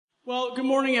Well, good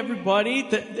morning, everybody,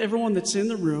 everyone that's in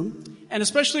the room, and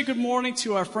especially good morning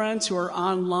to our friends who are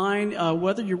online.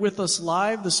 Whether you're with us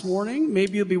live this morning,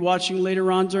 maybe you'll be watching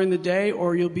later on during the day,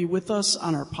 or you'll be with us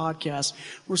on our podcast.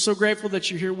 We're so grateful that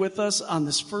you're here with us on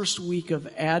this first week of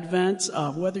Advent.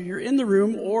 Whether you're in the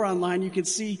room or online, you can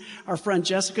see our friend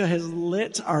Jessica has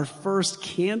lit our first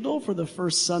candle for the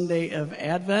first Sunday of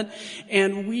Advent,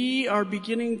 and we are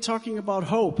beginning talking about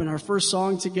hope, and our first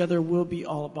song together will be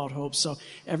all about hope. So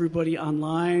everybody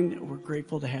online, we're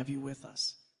grateful to have you with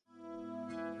us.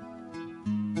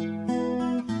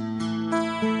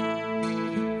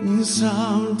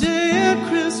 Someday at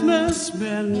Christmas,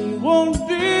 men won't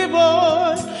be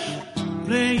boys,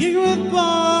 playing with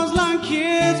balls like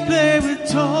kids play with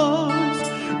toys.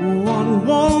 One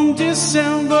warm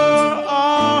December,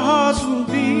 our hearts will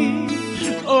be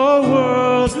a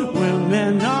world where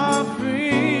men are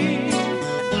free.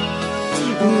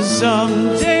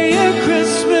 Someday at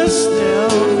Christmas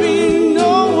there'll be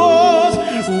no wars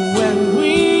when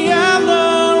we have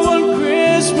learned what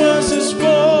Christmas is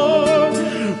for.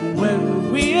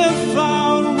 When we have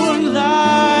found what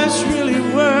life's really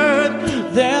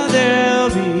worth, then there'll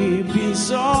be peace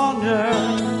on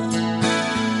earth.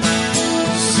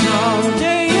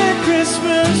 Someday at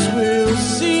Christmas we'll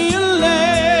see a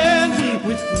land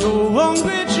with no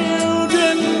hungry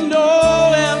children,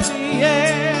 no empty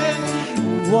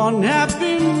hands. One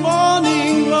happy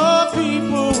morning our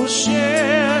people will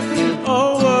share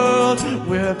a world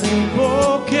where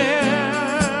people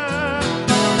care.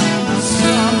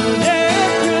 Someday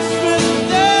at Christmas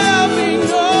there'll be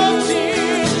no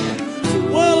tears.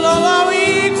 We'll all are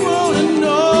equal and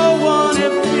no one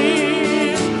have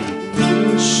fear.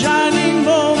 One shining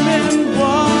moment,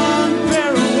 one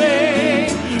prayer away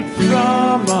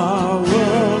from our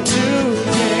world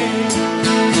today.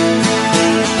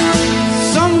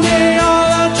 Someday all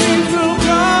our dreams will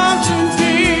come to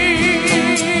be.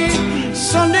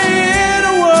 Someday in a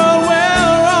world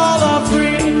where all are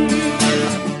free.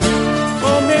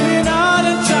 Or maybe not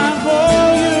in time for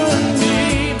you and me,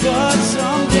 but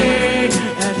someday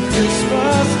at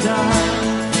Christmas time.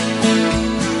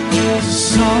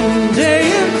 Someday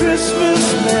at Christmas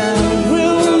man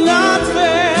will not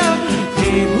fail.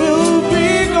 Hate will be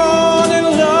gone and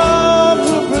love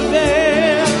will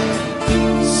prevail.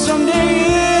 Someday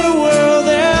in a world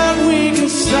that we can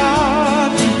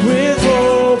start with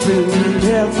hope in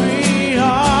every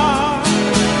heart.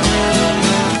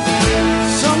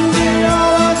 Someday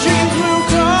all our dreams will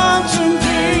come to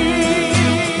be.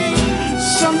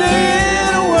 Someday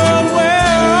in a world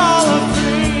where all are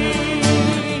free.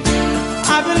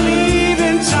 I believe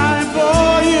in time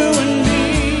for you and me.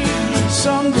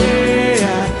 Someday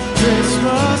at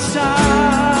Christmas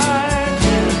time.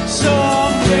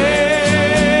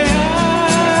 Someday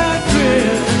at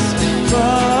Christmas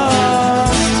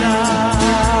time.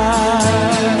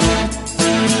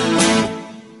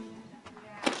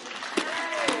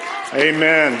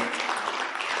 Amen.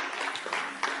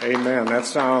 Amen. That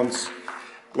sounds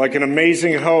like an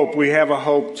amazing hope. We have a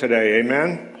hope today.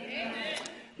 Amen?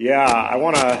 Yeah, I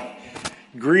want to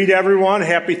greet everyone.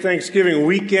 Happy Thanksgiving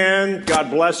weekend.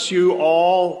 God bless you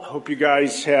all. Hope you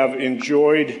guys have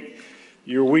enjoyed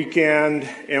your weekend.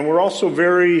 And we're also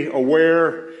very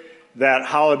aware that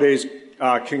holidays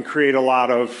can create a lot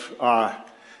of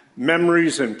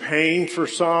memories and pain for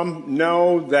some.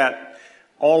 Know that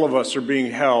all of us are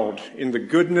being held in the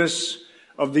goodness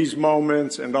of these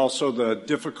moments and also the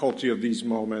difficulty of these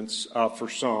moments for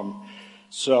some.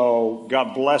 So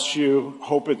God bless you.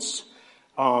 Hope it's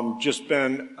just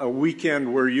been a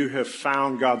weekend where you have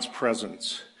found God's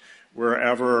presence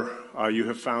wherever you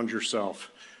have found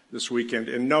yourself this weekend.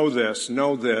 And know this,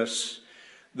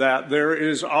 that there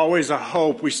is always a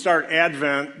hope. We start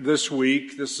Advent this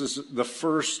week. This is the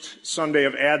first Sunday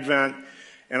of Advent.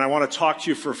 And I want to talk to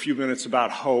you for a few minutes about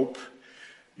hope,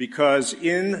 because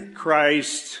in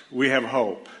Christ we have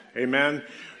hope. Amen.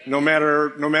 No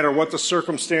matter what the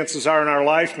circumstances are in our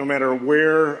life, no matter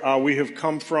where we have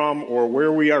come from or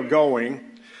where we are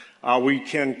going, we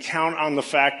can count on the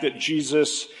fact that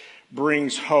Jesus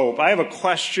brings hope. I have a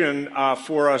question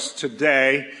for us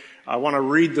today. I want to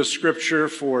read the scripture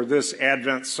for this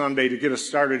Advent Sunday to get us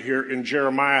started here in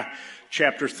Jeremiah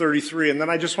chapter 33. And then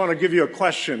I just want to give you a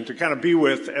question to kind of be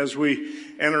with as we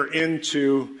enter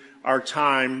into our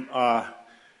time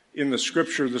in the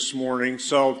scripture this morning.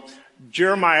 So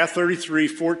Jeremiah 33,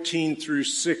 14 through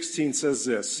 16 says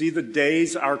this: "See, the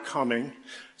days are coming,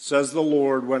 says the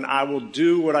Lord, when I will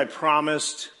do what I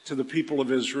promised to the people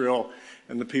of Israel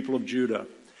and the people of Judah.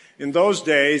 In those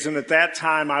days and at that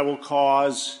time I will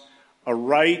cause a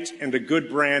right and a good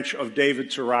branch of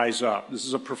David to rise up. This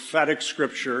is a prophetic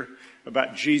scripture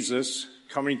about Jesus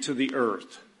coming to the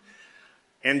earth.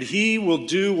 And he will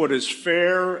do what is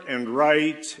fair and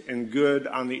right and good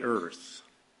on the earth.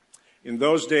 In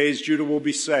those days, Judah will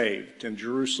be saved and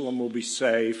Jerusalem will be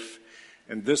safe.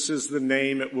 And this is the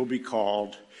name it will be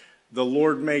called. The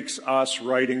Lord makes us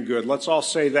right and good. Let's all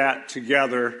say that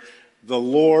together. The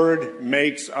Lord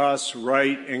makes us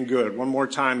right and good. One more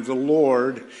time. The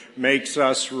Lord makes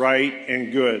us right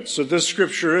and good. So this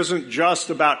scripture isn't just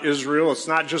about Israel. It's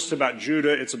not just about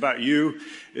Judah. It's about you.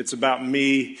 It's about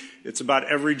me. It's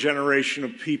about every generation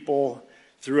of people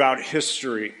throughout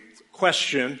history.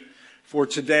 Question for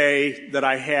today that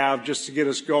I have just to get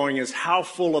us going is, how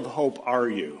full of hope are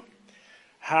you?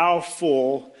 How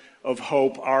full of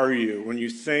hope are you? When you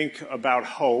think about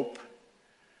hope,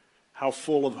 how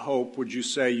full of hope would you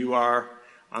say you are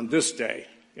on this day,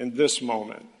 in this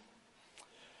moment?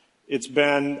 It's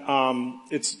been,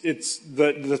 it's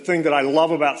the thing that I love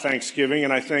about Thanksgiving,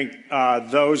 and I think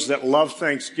those that love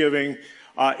Thanksgiving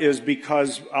is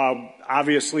because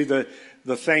obviously the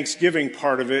Thanksgiving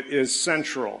part of it is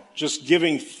central, just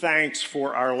giving thanks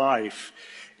for our life.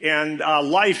 And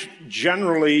life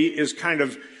generally is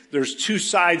there's two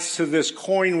sides to this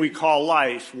coin we call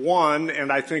life. One,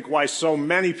 and I think why so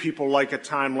many people like a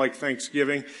time like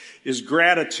Thanksgiving, is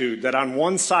gratitude. That on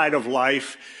one side of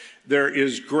life, there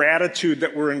is gratitude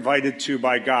that we're invited to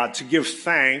by God, to give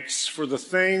thanks for the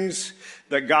things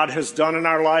that God has done in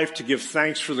our life, to give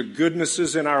thanks for the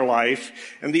goodnesses in our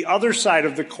life. And the other side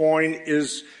of the coin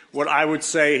is what I would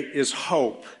say is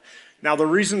hope. Now, the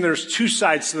reason there's two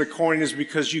sides to the coin is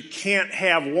because you can't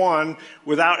have one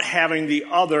without having the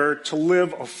other to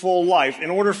live a full life. In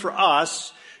order for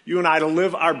us, you and I, to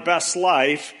live our best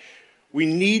life, we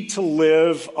need to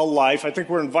live a life I think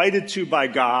we're invited to by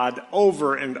God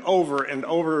over and over and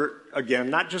over again,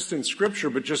 not just in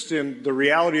Scripture, but just in the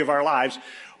reality of our lives,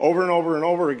 over and over and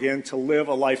over again, to live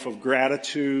a life of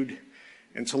gratitude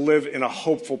and to live in a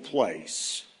hopeful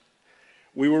place.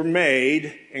 We were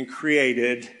made and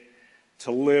created to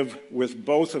live with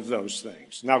both of those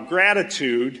things. Now,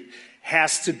 gratitude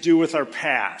has to do with our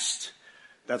past.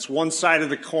 That's one side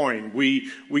of the coin. We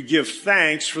give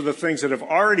thanks for the things that have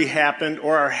already happened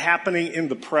or are happening in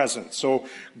the present. So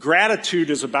gratitude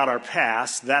is about our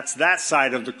past. That's that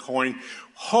side of the coin.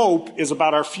 Hope is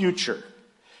about our future.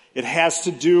 It has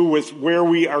to do with where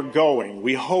we are going.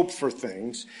 We hope for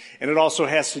things. And it also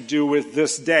has to do with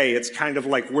this day. It's kind of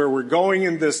like where we're going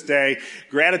in this day.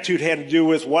 Gratitude had to do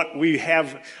with what we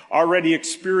have already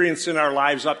experienced in our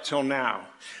lives up till now.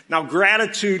 Now,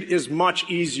 gratitude is much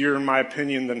easier, in my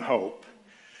opinion, than hope,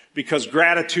 because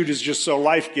gratitude is just so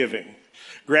life-giving.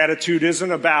 Gratitude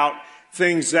isn't about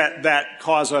things that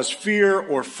cause us fear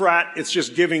or fret. It's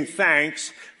just giving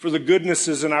thanks for the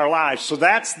goodnesses in our lives. So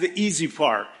that's the easy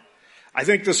part. I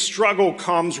think the struggle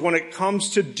comes when it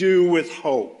comes to do with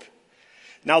hope.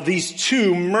 Now, these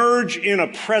two merge in a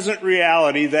present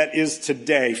reality that is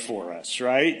today for us,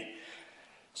 right?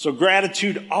 So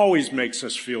gratitude always makes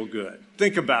us feel good.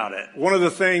 Think about it. One of the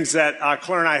things that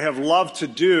Claire and I have loved to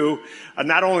do,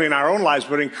 not only in our own lives,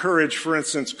 but encourage, for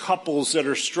instance, couples that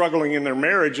are struggling in their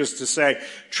marriage, is to say,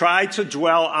 try to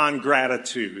dwell on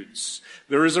gratitudes.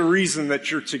 There is a reason that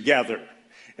you're together.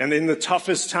 And in the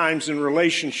toughest times in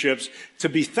relationships, to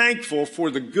be thankful for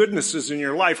the goodnesses in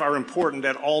your life are important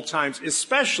at all times,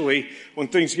 especially when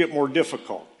things get more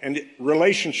difficult. And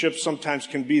relationships sometimes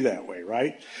can be that way,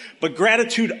 right? But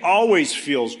gratitude always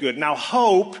feels good. Now,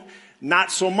 hope,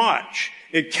 not so much.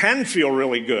 It can feel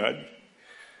really good.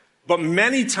 But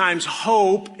many times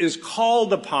hope is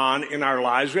called upon in our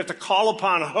lives. We have to call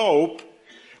upon hope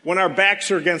when our backs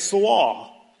are against the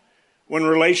wall, when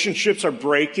relationships are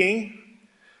breaking,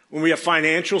 when we have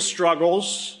financial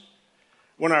struggles,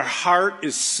 when our heart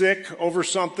is sick over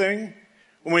something,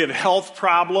 when we have health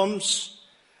problems,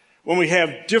 when we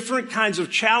have different kinds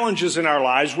of challenges in our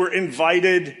lives, we're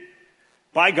invited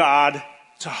by God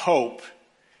to hope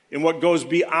in what goes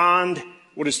beyond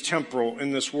what is temporal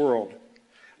in this world.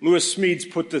 Lewis Smedes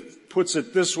puts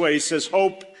it this way. He says,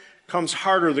 hope comes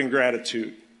harder than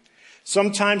gratitude.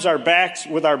 Sometimes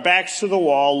with our backs to the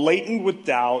wall, laden with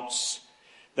doubts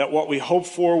that what we hope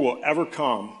for will ever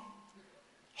come.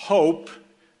 Hope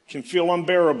can feel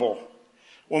unbearable.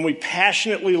 When we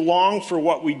passionately long for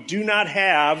what we do not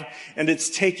have and it's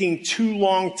taking too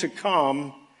long to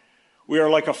come, we are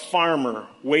like a farmer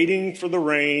waiting for the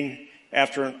rain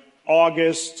after an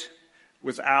August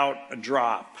without a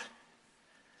drop.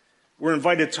 We're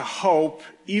invited to hope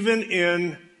even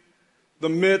in the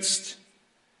midst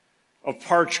of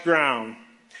parched ground.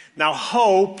 Now,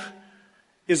 hope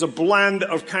is a blend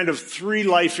of kind of three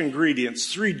life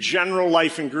ingredients, three general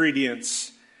life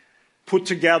ingredients put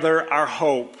together our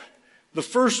hope. The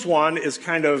first one is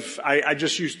kind of, I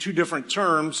just used two different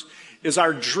terms, is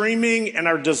our dreaming and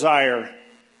our desire.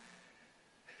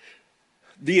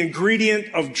 The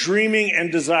ingredient of dreaming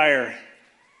and desire.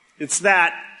 It's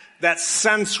that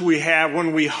sense we have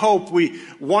when we hope.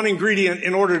 One ingredient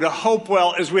in order to hope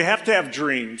well is we have to have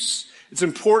dreams. It's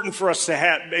important for us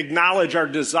to acknowledge our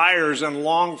desires and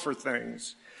long for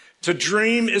things. To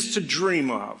dream is to dream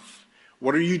of.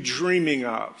 What are you dreaming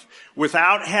of?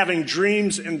 Without having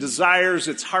dreams and desires,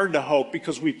 it's hard to hope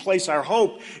because we place our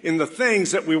hope in the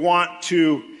things that we want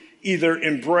to either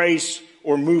embrace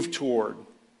or move toward.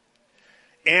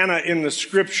 Anna in the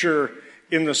scripture,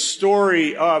 in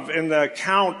the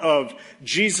account of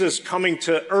Jesus coming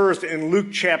to earth in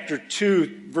Luke chapter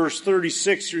 2, verse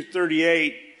 36 through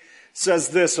 38, says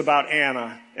this about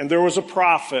Anna. And there was a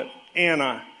prophet,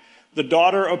 Anna, the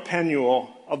daughter of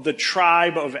Penuel, of the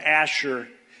tribe of Asher.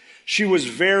 She was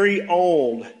very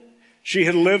old. She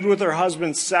had lived with her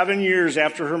husband 7 years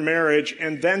after her marriage,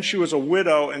 and then she was a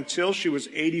widow until she was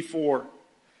 84.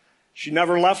 She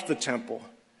never left the temple,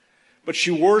 but she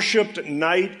worshiped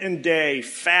night and day,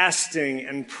 fasting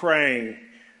and praying,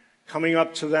 coming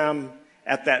up to them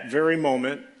at that very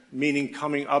moment, meaning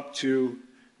coming up to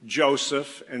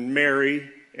Joseph and Mary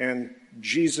and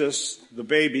Jesus, the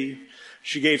baby.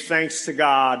 She gave thanks to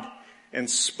God and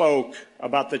spoke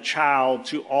about the child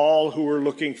to all who were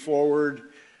looking forward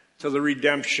to the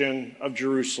redemption of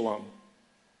Jerusalem.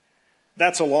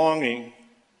 That's a longing.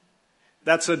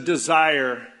 That's a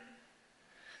desire.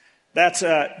 That's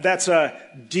a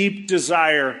deep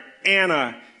desire.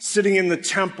 Anna sitting in the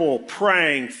temple,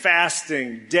 praying,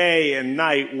 fasting, day and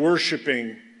night,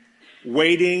 worshiping,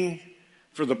 waiting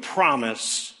for the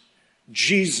promise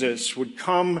Jesus would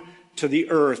come to the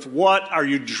earth. What are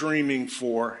you dreaming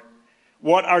for?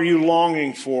 What are you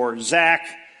longing for? Zach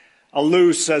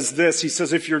Alou says this. He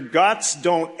says, if your guts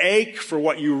don't ache for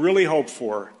what you really hope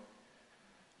for,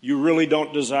 you really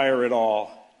don't desire it all.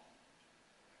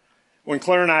 When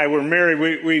Claire and I were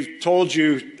married, we've told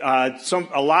you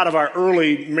a lot of our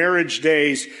early marriage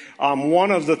days.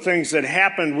 One of the things that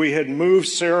happened, we had moved,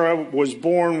 Sarah was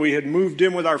born, we had moved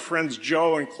in with our friends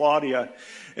Joe and Claudia.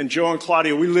 And Joe and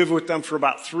Claudia, we lived with them for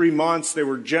about 3 months. They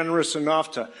were generous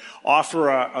enough to offer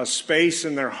a space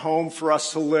in their home for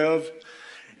us to live.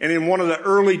 And in one of the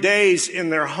early days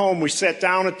in their home, we sat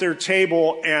down at their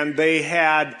table and they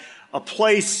had a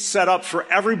place set up for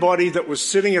everybody that was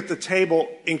sitting at the table,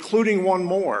 including one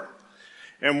more.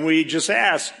 And we just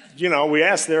asked, they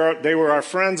were our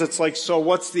friends. It's like, so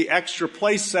what's the extra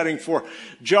place setting for?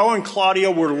 Joe and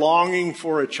Claudia were longing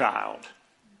for a child.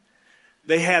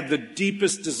 They had the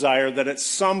deepest desire that at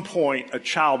some point a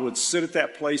child would sit at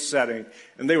that place setting,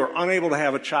 and they were unable to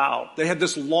have a child. They had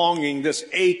this longing, this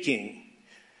aching,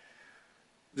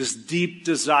 this deep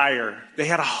desire. They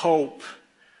had a hope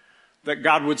that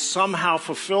God would somehow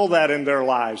fulfill that in their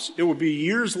lives. It would be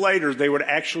years later they would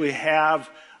actually have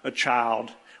a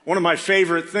child. One of my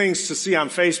favorite things to see on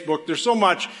Facebook, there's so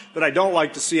much that I don't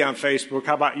like to see on Facebook.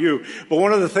 How about you? But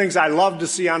one of the things I love to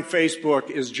see on Facebook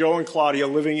is Joe and Claudia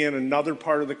living in another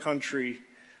part of the country,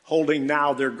 holding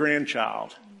now their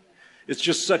grandchild. It's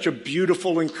just such a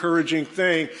beautiful, encouraging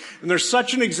thing. And there's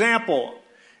such an example.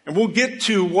 And we'll get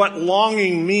to what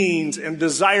longing means and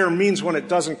desire means when it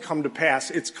doesn't come to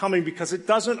pass. It's coming because it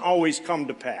doesn't always come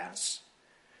to pass.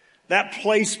 That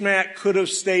placemat could have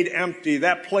stayed empty.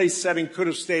 That place setting could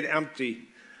have stayed empty.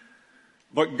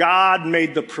 But God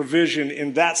made the provision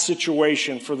in that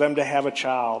situation for them to have a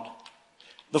child.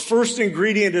 The first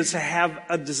ingredient is to have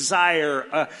a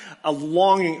desire, a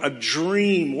longing, a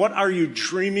dream. What are you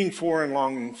dreaming for and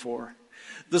longing for?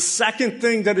 The second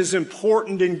thing that is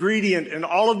important ingredient, and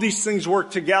all of these things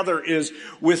work together, is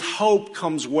with hope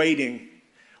comes waiting.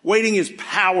 Waiting is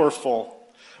powerful.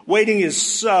 Waiting is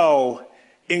so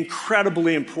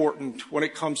incredibly important when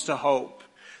it comes to hope.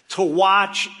 To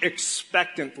watch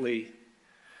expectantly.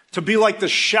 To be like the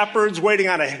shepherds waiting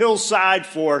on a hillside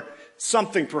for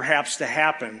something perhaps to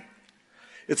happen.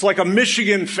 It's like a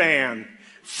Michigan fan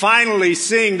finally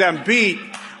seeing them beat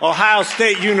Ohio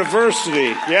State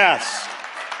University. Yes.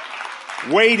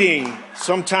 Waiting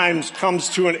sometimes comes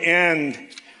to an end.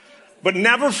 But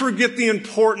never forget the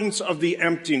importance of the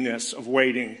emptiness of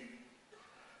waiting.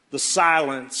 The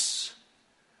silence.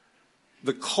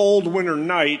 The cold winter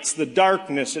nights, the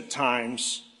darkness at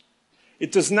times.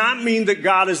 It does not mean that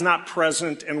God is not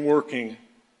present and working.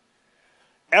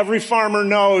 Every farmer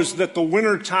knows that the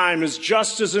winter time is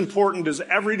just as important as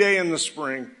every day in the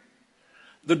spring.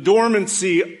 The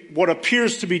dormancy, what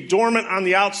appears to be dormant on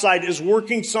the outside, is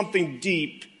working something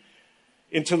deep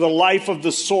into the life of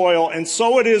the soil. And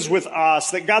so it is with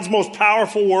us, that God's most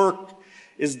powerful work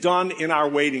is done in our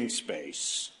waiting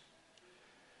space.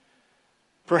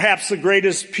 Perhaps the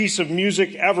greatest piece of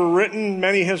music ever written,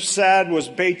 many have said, was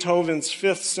Beethoven's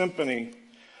Fifth Symphony.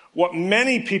 What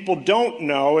many people don't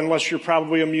know, unless you're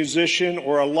probably a musician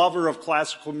or a lover of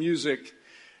classical music,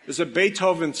 is that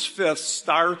Beethoven's Fifth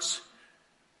starts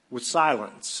with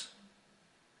silence.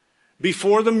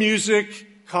 Before the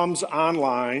music comes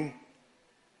online,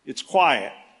 it's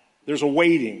quiet. There's a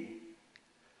waiting.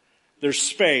 There's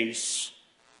space.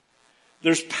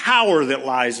 There's power that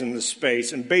lies in the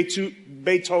space, and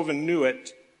Beethoven knew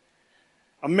it.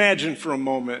 Imagine for a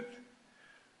moment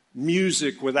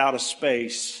music without a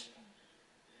space.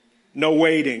 No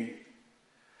waiting.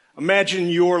 Imagine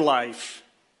your life.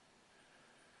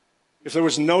 If there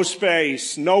was no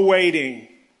space, no waiting,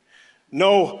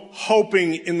 no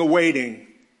hoping in the waiting.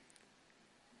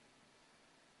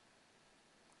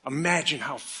 Imagine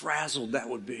how frazzled that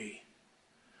would be.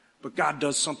 But God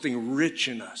does something rich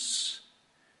in us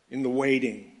in the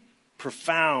waiting.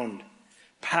 Profound,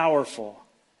 powerful.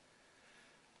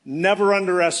 Never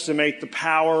underestimate the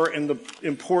power and the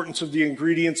importance of the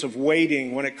ingredients of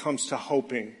waiting when it comes to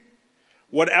hoping.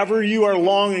 Whatever you are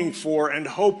longing for and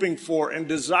hoping for and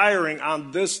desiring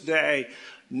on this day,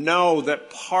 know that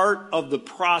part of the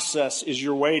process is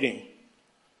your waiting.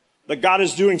 That God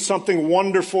is doing something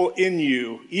wonderful in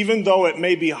you, even though it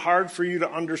may be hard for you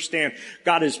to understand.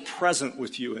 God is present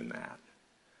with you in that.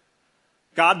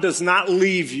 God does not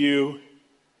leave you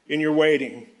in your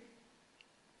waiting.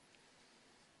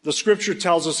 The scripture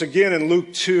tells us again in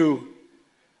Luke 2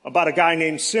 about a guy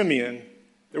named Simeon.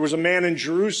 There was a man in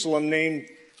Jerusalem named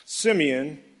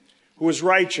Simeon who was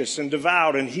righteous and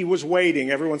devout, and he was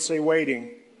waiting. Everyone say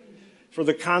waiting. For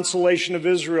the consolation of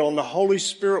Israel, and the Holy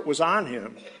Spirit was on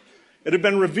him. It had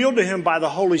been revealed to him by the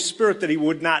Holy Spirit that he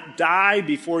would not die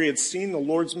before he had seen the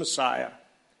Lord's Messiah.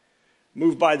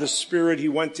 Moved by the Spirit, he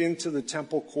went into the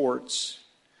temple courts.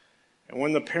 And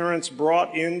when the parents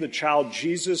brought in the child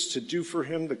Jesus to do for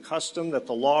him the custom that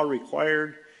the law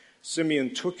required,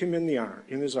 Simeon took him in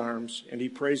his arms, and he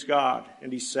praised God,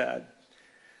 and he said,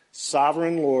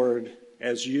 Sovereign Lord,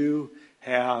 as you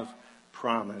have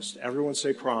promised. Everyone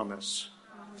say promise.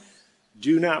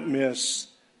 Do not miss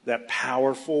that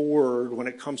powerful word when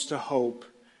it comes to hope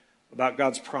about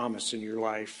God's promise in your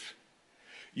life.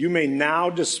 You may now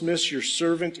dismiss your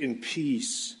servant in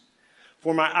peace.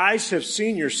 For my eyes have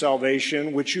seen your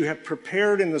salvation, which you have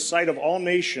prepared in the sight of all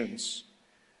nations,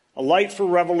 a light for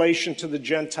revelation to the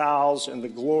Gentiles and the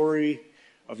glory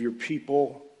of your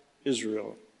people,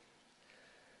 Israel.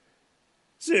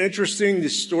 Isn't it interesting, the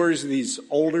stories of these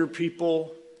older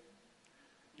people,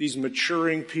 these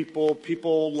maturing people,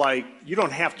 people like, you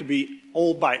don't have to be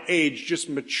old by age, just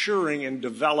maturing and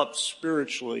develop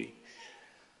spiritually.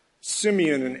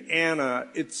 Simeon and Anna,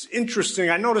 it's interesting.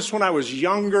 I noticed when I was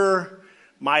younger,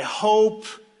 my hope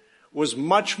was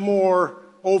much more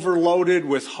overloaded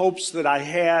with hopes that I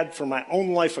had for my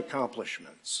own life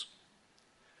accomplishments.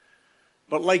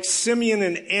 But like Simeon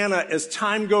and Anna, as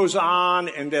time goes on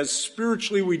and as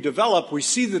spiritually we develop, we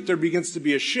see that there begins to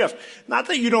be a shift. Not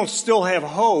that you don't still have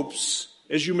hopes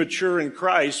as you mature in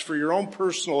Christ for your own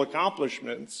personal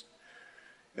accomplishments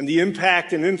and the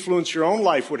impact and influence your own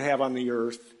life would have on the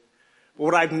earth. But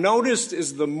what I've noticed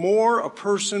is the more a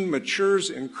person matures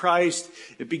in Christ,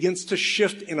 it begins to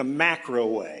shift in a macro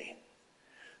way.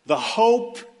 The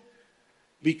hope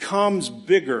becomes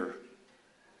bigger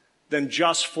than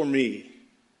just for me.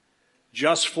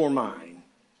 Just for mine.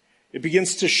 It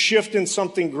begins to shift in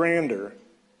something grander.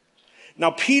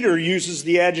 Now, Peter uses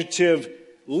the adjective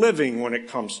living when it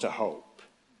comes to hope.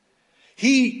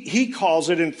 He calls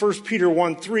it in 1 Peter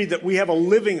 1:3 that we have a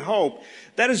living hope.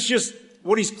 That is just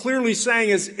what he's clearly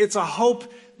saying is it's a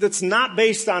hope that's not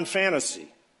based on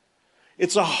fantasy.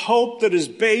 It's a hope that is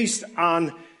based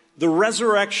on the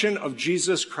resurrection of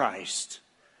Jesus Christ.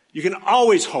 You can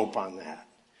always hope on that.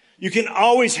 You can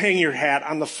always hang your hat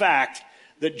on the fact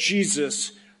that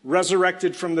Jesus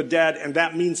resurrected from the dead, and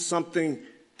that means something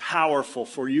powerful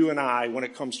for you and I when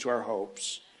it comes to our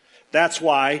hopes. That's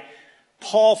why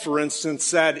Paul, for instance,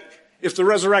 said, if the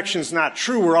resurrection is not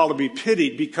true, we're all to be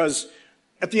pitied, because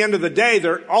at the end of the day,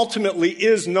 there ultimately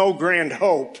is no grand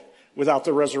hope without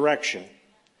the resurrection.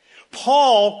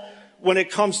 Paul, when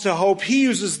it comes to hope, he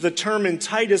uses the term in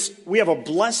Titus, we have a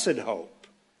blessed hope.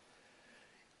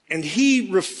 And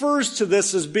he refers to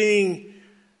this as being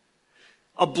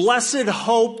a blessed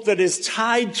hope that is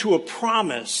tied to a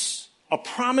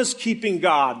promise-keeping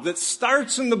God that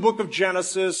starts in the book of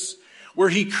Genesis where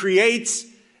he creates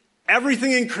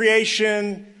everything in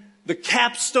creation. The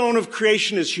capstone of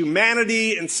creation is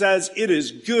humanity, and says it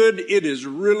is good, it is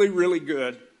really, really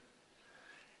good.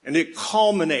 And it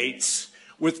culminates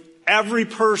with every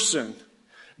person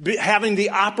having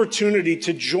the opportunity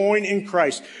to join in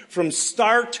Christ from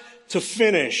start to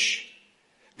finish.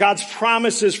 God's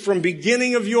promises from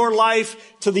beginning of your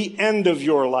life to the end of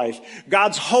your life.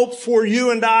 God's hope for you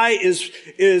and I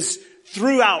is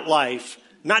throughout life.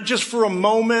 Not just for a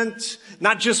moment,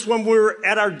 not just when we're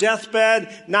at our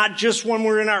deathbed, not just when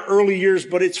we're in our early years,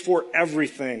 but it's for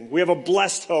everything. We have a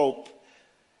blessed hope,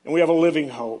 and we have a living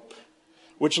hope,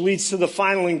 which leads to the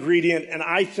final ingredient, and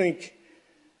I think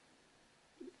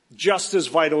just as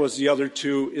vital as the other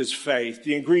two is faith.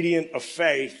 The ingredient of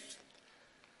faith.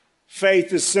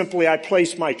 Faith is simply, I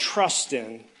place my trust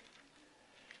in.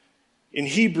 In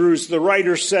Hebrews, the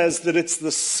writer says that it's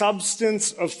the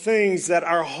substance of things that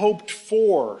are hoped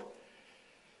for.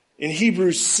 In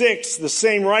Hebrews 6, the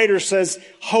same writer says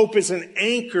hope is an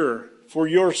anchor for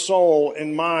your soul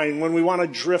and mine when we want to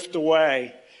drift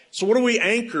away. So what do we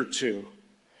anchor to?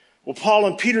 Well, Paul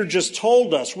and Peter just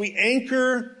told us we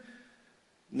anchor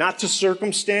not to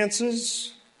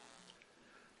circumstances.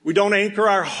 We don't anchor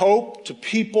our hope to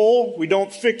people. We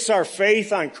don't fix our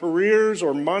faith on careers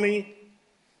or money,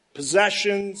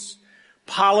 possessions,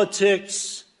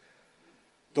 politics,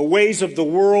 the ways of the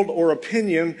world or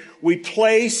opinion. We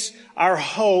place our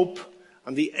hope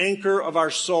on the anchor of our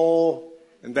soul,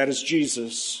 and that is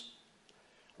Jesus.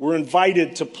 We're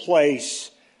invited to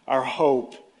place our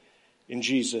hope in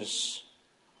Jesus.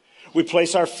 We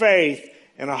place our faith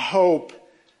and a hope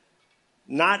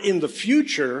not in the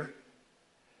future,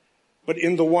 but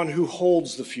in the one who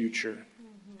holds the future.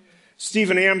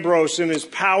 Stephen Ambrose, in his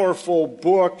powerful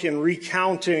book and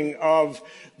recounting of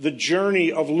the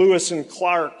journey of Lewis and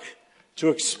Clark to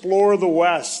explore the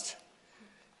West,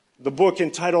 the book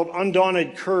entitled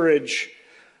Undaunted Courage,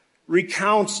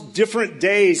 recounts different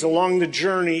days along the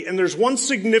journey. And there's one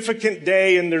significant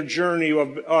day in their journey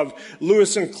of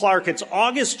Lewis and Clark. It's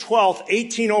August 12th,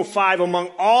 1805,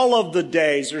 among all of the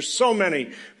days. There's so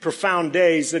many profound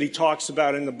days that he talks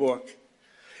about in the book.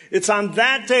 It's on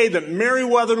that day that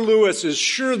Meriwether Lewis is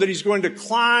sure that he's going to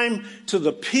climb to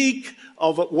the peak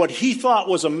of what he thought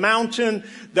was a mountain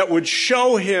that would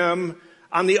show him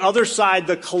on the other side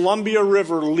the Columbia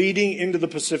River leading into the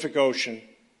Pacific Ocean.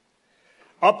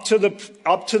 Up to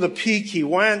the peak he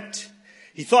went.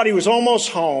 He thought he was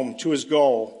almost home to his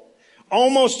goal,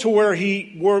 almost to what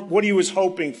he was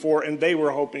hoping for and they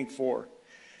were hoping for.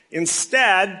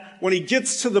 Instead, when he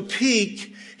gets to the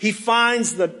peak, he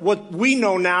finds that what we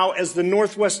know now as the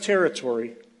Northwest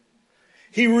Territory.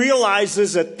 He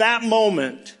realizes at that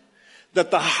moment that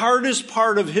the hardest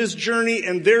part of his journey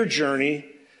and their journey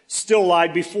still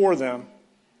lied before them.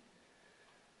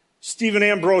 Stephen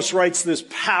Ambrose writes this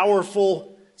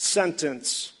powerful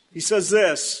sentence. He says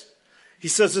this. He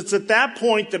says, it's at that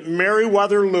point that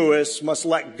Meriwether Lewis must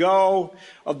let go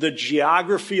of the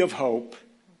geography of hope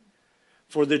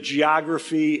for the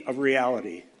geography of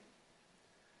reality.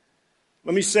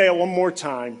 Let me say it one more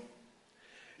time.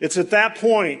 It's at that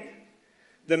point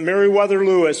that Meriwether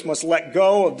Lewis must let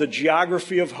go of the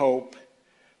geography of hope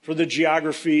for the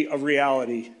geography of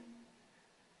reality.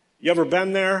 You ever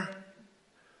been there?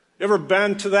 You ever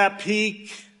been to that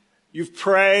peak? You've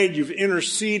prayed, you've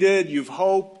interceded, you've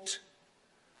hoped,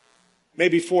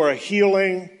 maybe for a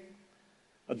healing,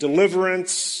 a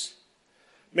deliverance,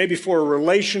 maybe for a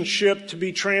relationship to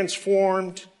be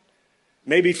transformed,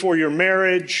 maybe for your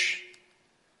marriage,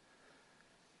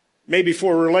 maybe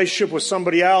for a relationship with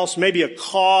somebody else, maybe a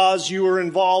cause you were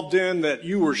involved in that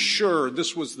you were sure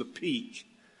this was the peak.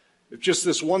 If just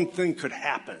this one thing could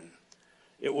happen,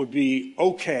 it would be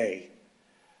okay.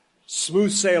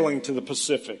 Smooth sailing to the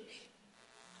Pacific.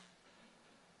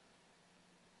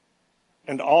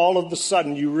 And all of a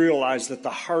sudden you realize that the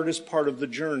hardest part of the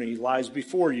journey lies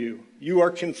before you. You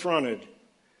are confronted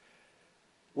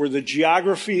where the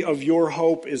geography of your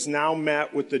hope is now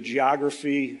met with the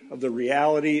geography of the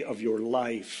reality of your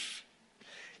life.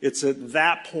 It's at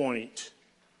that point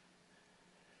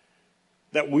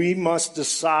that we must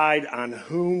decide on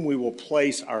whom we will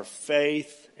place our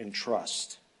faith and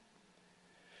trust.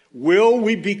 Will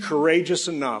we be courageous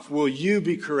enough? Will you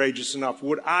be courageous enough?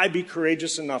 Would I be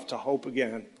courageous enough to hope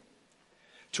again?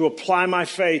 To apply my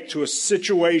faith to a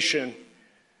situation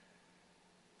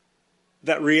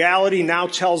that reality now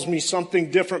tells me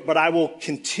something different, but I will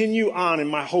continue on in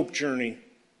my hope journey.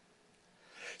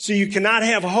 So you cannot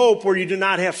have hope where you do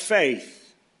not have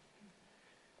faith.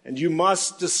 And you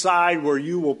must decide where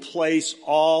you will place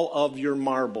all of your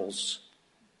marbles.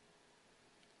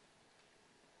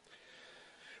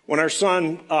 When our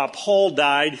son Paul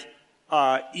died,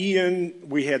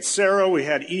 we had Sarah, we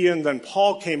had Ian, then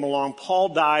Paul came along. Paul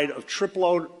died of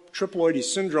triploidy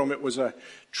syndrome. It was a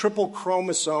triple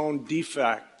chromosome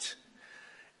defect.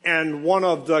 And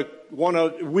Claire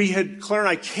and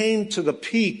I came to the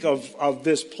peak of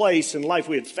this place in life.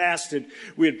 We had fasted,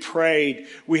 we had prayed,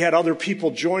 we had other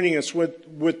people joining us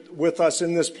with us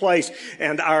in this place.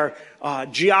 And our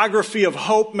geography of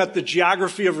hope met the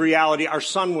geography of reality. Our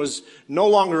son was no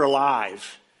longer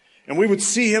alive. And we would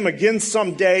see him again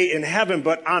someday in heaven,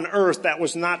 but on earth that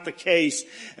was not the case.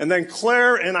 And then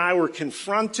Claire and I were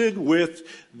confronted with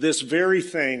this very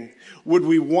thing. Would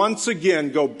we once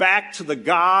again go back to the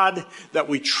God that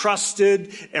we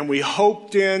trusted and we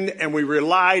hoped in and we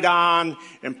relied on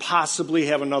and possibly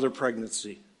have another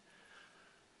pregnancy?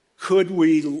 Could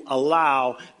we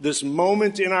allow this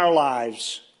moment in our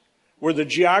lives where the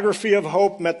geography of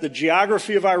hope met the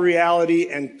geography of our reality,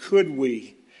 and could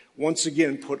we once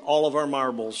again put all of our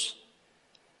marbles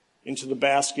into the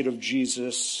basket of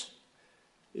Jesus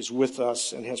is with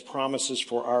us and has promises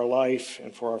for our life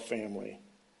and for our family?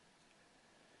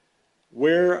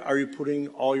 Where are you putting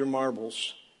all your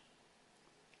marbles?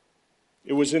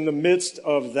 It was in the midst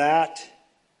of that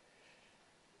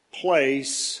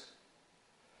place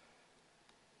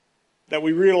that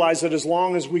we realized that as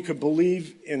long as we could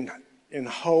believe in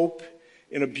hope,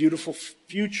 in a beautiful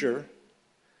future,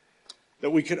 that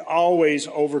we could always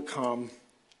overcome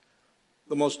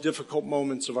the most difficult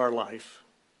moments of our life.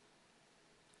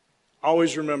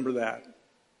 Always remember that.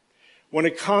 When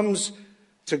it comes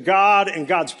to God and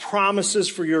God's promises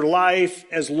for your life,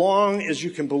 as long as you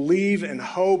can believe and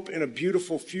hope in a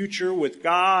beautiful future with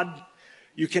God,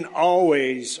 you can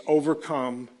always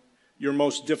overcome your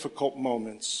most difficult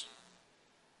moments.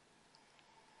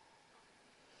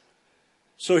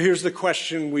 So here's the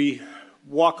question we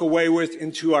walk away with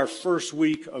into our first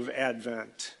week of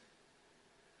Advent.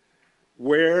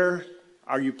 Where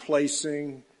are you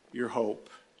placing your hope?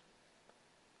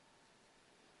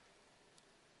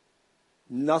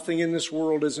 Nothing in this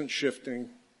world isn't shifting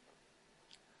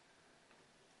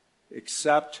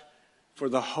except for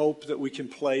the hope that we can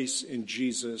place in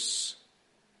Jesus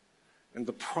and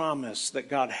the promise that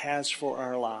God has for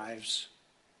our lives,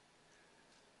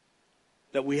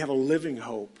 that we have a living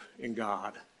hope in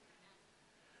God.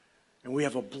 And we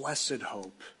have a blessed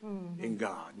hope in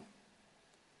God.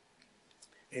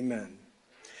 Amen.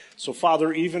 So,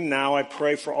 Father, even now I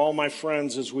pray for all my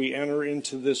friends as we enter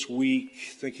into this week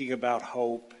thinking about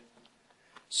hope.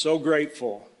 So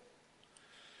grateful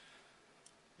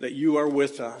that you are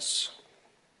with us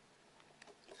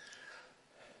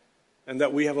and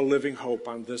that we have a living hope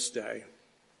on this day.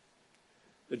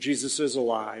 That Jesus is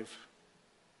alive,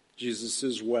 Jesus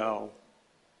is well,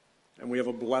 and we have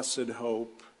a blessed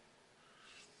hope.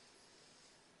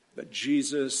 That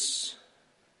Jesus,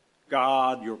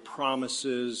 God, your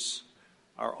promises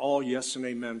are all yes and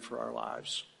amen for our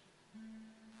lives.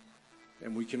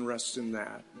 And we can rest in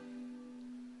that.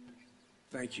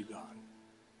 Thank you, God.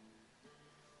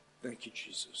 Thank you,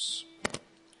 Jesus.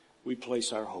 We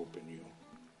place our hope in you.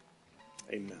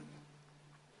 Amen.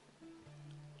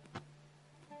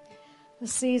 The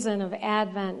season of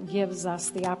Advent gives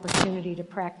us the opportunity to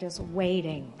practice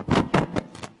waiting.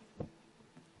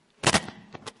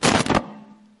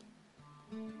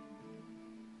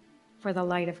 For the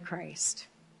light of Christ.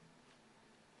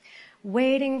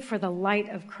 Waiting for the light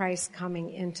of Christ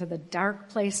coming into the dark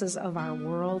places of our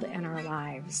world and our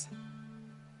lives.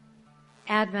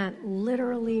 Advent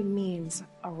literally means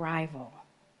arrival.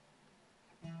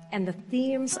 And the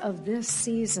themes of this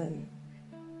season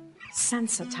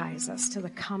sensitize us to the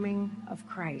coming of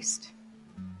Christ.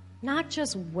 Not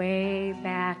just way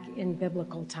back in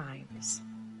biblical times,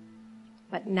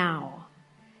 but now,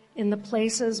 in the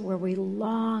places where we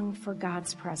long for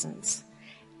God's presence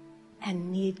and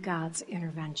need God's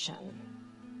intervention.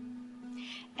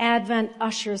 Advent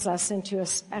ushers us into a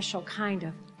special kind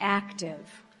of active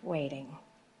waiting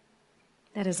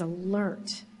that is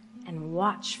alert and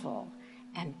watchful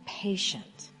and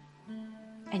patient,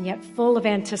 and yet full of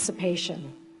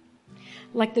anticipation.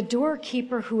 Like the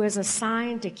doorkeeper who is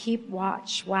assigned to keep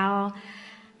watch while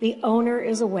the owner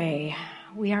is away,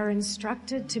 we are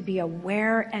instructed to be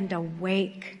aware and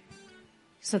awake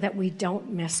so that we don't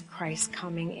miss Christ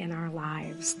coming in our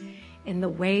lives in the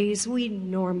ways we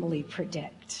normally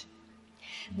predict.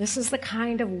 This is the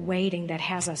kind of waiting that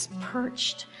has us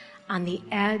perched on the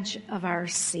edge of our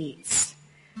seats.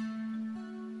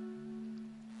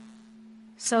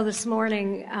 So this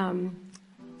morning,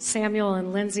 Samuel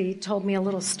and Lindsay told me a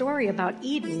little story about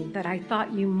Eden that I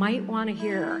thought you might want to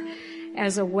hear.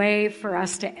 as a way for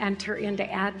us to enter into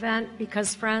Advent,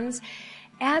 because friends,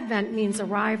 Advent means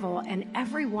arrival, and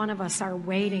every one of us are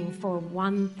waiting for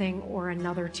one thing or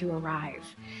another to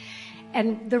arrive.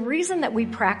 And the reason that we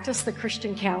practice the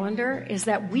Christian calendar is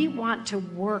that we want to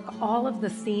work all of the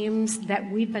themes that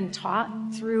we've been taught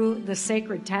through the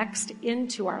sacred text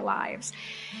into our lives.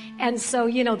 And so,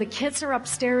 the kids are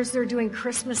upstairs, they're doing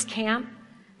Christmas camp.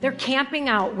 They're camping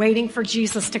out, waiting for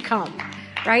Jesus to come,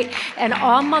 right? And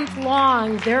all month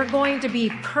long, they're going to be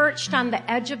perched on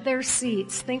the edge of their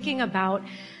seats thinking about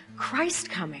Christ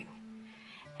coming.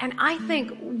 And I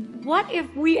think, what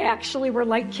if we actually were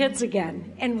like kids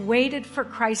again and waited for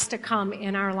Christ to come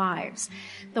in our lives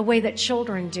the way that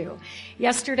children do?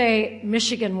 Yesterday,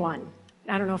 Michigan won.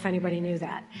 I don't know if anybody knew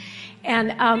that.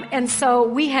 And so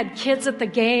we had kids at the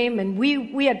game, and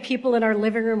we had people in our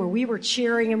living room, and we were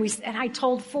cheering, and I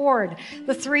told Ford,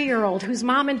 the 3-year-old, whose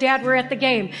mom and dad were at the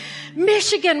game,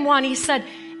 Michigan won. He said,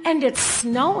 and it's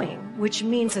snowing, which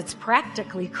means it's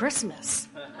practically Christmas.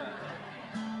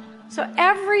 So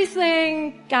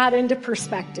everything got into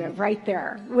perspective right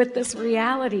there with this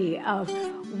reality of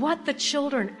what the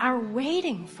children are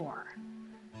waiting for,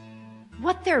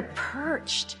 what they're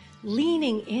perched,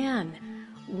 leaning in,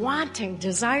 wanting,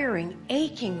 desiring,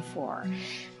 aching for.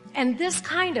 And this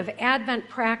kind of Advent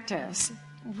practice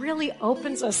really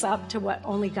opens us up to what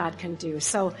only God can do.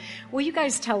 So will you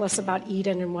guys tell us about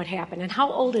Eden and what happened? And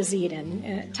how old is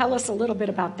Eden? Tell us a little bit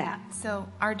about that. So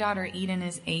our daughter Eden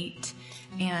is 8.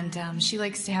 And she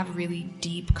likes to have really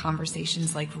deep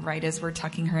conversations, like right as we're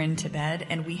tucking her into bed,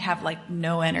 and we have like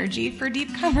no energy for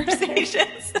deep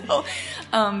conversations.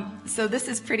 So this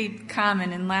is pretty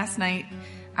common. And last night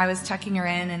I was tucking her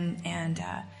in, and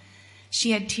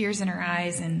she had tears in her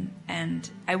eyes, and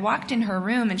I walked in her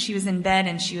room, and she was in bed,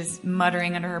 and she was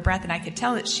muttering under her breath, and I could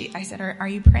tell that I said, are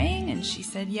you praying? And she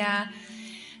said, yeah.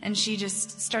 And she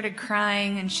just started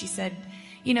crying, and she said,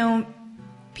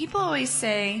 people always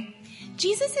say,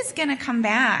 Jesus is going to come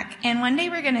back, and one day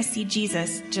we're going to see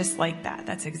Jesus, just like that.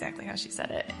 That's exactly how she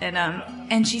said it.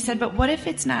 And she said, but what if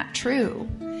it's not true?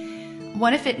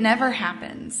 What if it never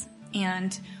happens?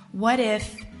 And what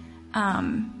if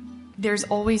there's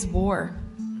always war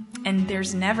and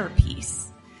there's never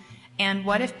peace? And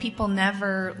what if people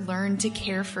never learn to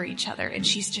care for each other? And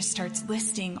she just starts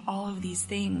listing all of these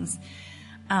things.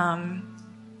 And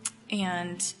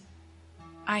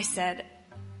I said,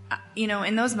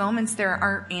 in those moments, there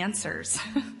are answers.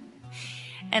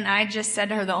 And I just said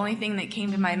to her, the only thing that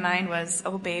came to my mind was,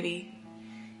 oh, baby,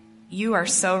 you are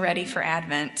so ready for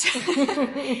Advent.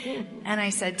 And I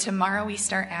said, tomorrow we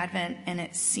start Advent, and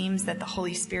it seems that the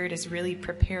Holy Spirit is really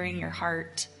preparing your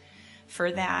heart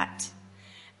for that.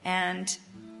 And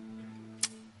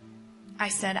I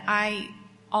said,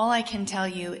 all I can tell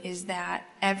you is that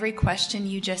every question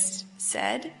you just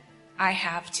said, I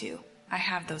have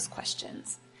those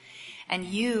questions. And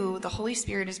the Holy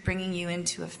Spirit is bringing you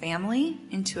into a family,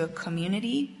 into a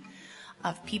community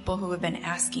of people who have been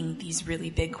asking these really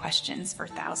big questions for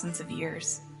thousands of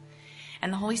years.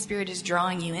 And the Holy Spirit is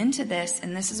drawing you into this,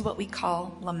 and this is what we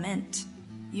call lament.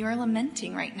 You are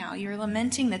lamenting right now. You're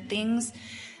lamenting the things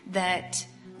that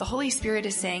the Holy Spirit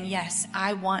is saying, yes,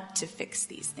 I want to fix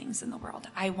these things in the world.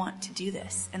 I want to do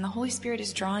this. And the Holy Spirit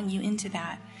is drawing you into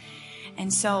that.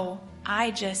 And so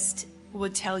I just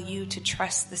would tell you to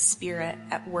trust the Spirit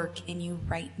at work in you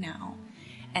right now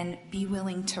and be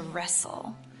willing to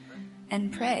wrestle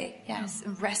and pray. Yes,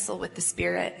 wrestle with the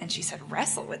Spirit. And she said,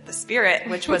 wrestle with the Spirit,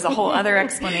 which was a whole other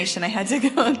explanation I had to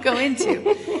go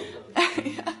into.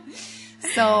 Yeah.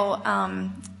 So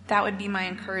that would be my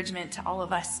encouragement to all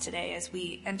of us today as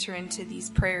we enter into these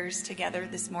prayers together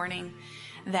this morning,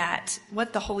 that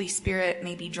what the Holy Spirit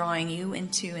may be drawing you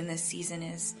into in this season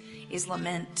is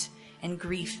lament and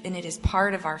grief, and it is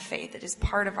part of our faith. It is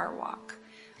part of our walk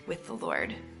with the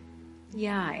Lord.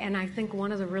 Yeah, and I think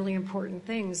one of the really important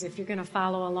things, if you're going to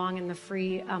follow along in the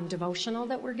free devotional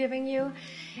that we're giving you,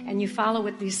 and you follow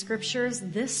with these scriptures,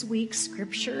 this week's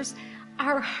scriptures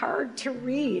are hard to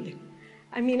read.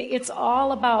 I mean, it's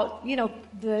all about,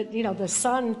 the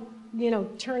sun,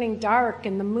 turning dark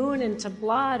and the moon into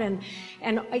blood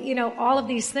and all of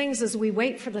these things as we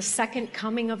wait for the second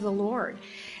coming of the Lord.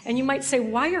 And you might say,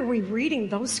 why are we reading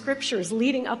those scriptures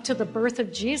leading up to the birth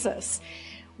of Jesus?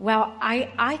 Well,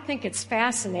 I think it's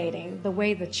fascinating the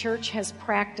way the church has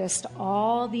practiced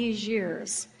all these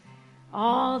years,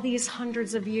 all these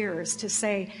hundreds of years, to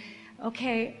say,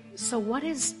 okay, so what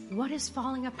is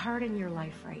falling apart in your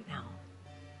life right now?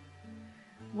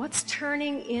 What's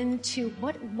turning into,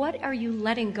 what are you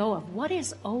letting go of? What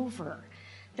is over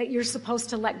that you're supposed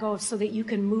to let go of so that you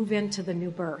can move into the new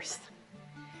birth?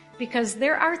 because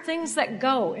there are things that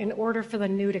go in order for the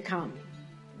new to come,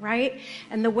 right?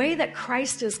 And the way that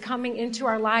Christ is coming into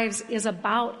our lives is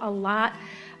about a lot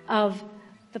of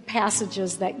the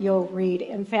passages that you'll read.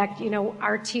 In fact,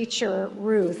 our teacher,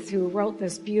 Ruth, who wrote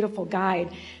this beautiful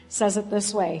guide, says it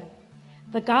this way: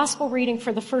 the gospel reading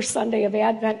for the first Sunday of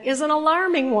Advent is an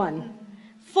alarming one,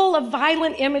 full of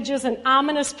violent images and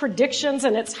ominous predictions,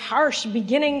 and it's harsh,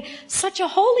 beginning such a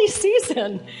holy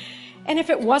season. And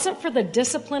if it wasn't for the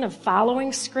discipline of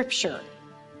following Scripture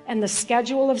and the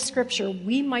schedule of Scripture,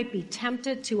 we might be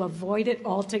tempted to avoid it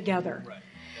altogether. Right.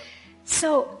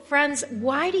 So, friends,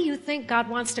 why do you think God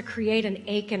wants to create an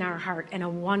ache in our heart and a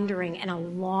wondering and a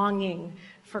longing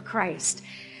for Christ?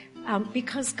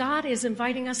 Because God is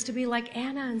inviting us to be like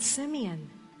Anna and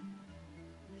Simeon.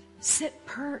 Sit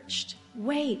perched,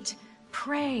 wait,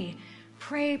 pray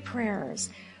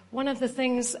prayers. One of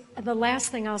the last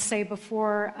thing I'll say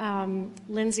before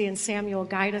Lindsay and Samuel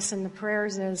guide us in the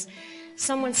prayers is,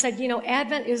 someone said,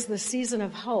 Advent is the season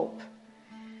of hope.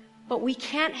 But we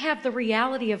can't have the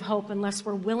reality of hope unless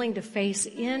we're willing to face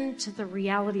into the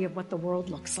reality of what the world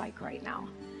looks like right now.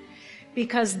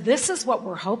 Because this is what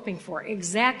we're hoping for,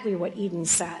 exactly what Eden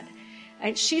said.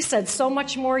 And she said so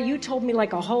much more. You told me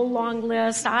like a whole long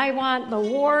list. I want the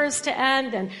wars to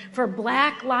end and for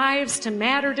Black lives to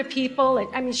matter to people.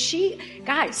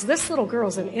 Guys, this little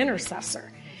girl's an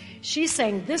intercessor. She's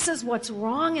saying this is what's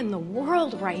wrong in the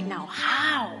world right now.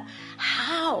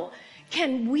 How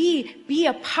can we be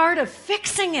a part of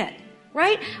fixing it?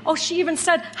 Right? Oh, she even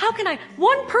said, how can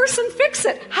one person fix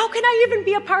it? How can I even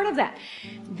be a part of that?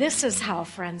 This is how,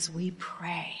 friends, we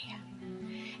pray.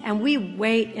 And we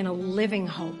wait in a living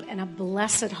hope and a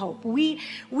blessed hope. We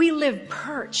live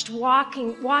perched,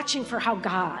 watching for how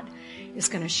God is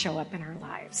going to show up in our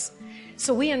lives.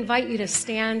 So we invite you to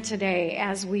stand today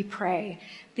as we pray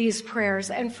these prayers.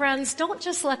 And friends, don't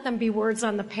just let them be words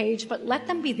on the page, but let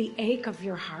them be the ache of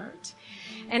your heart.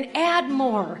 And add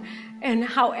more and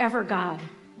however God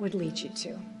would lead you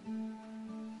to.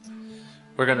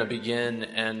 We're going to begin,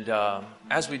 and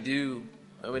as we do,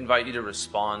 I invite you to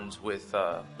respond with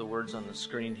the words on the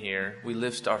screen here. We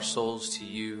lift our souls to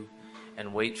you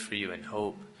and wait for you in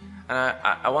hope. And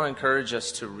I want to encourage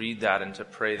us to read that and to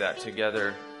pray that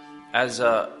together as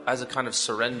a kind of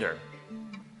surrender.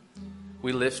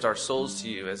 We lift our souls to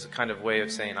you as a kind of way of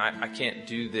saying, I can't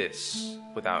do this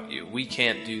without you. We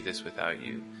can't do this without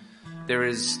you. There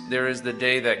is the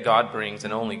day that God brings,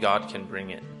 and only God can bring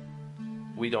it.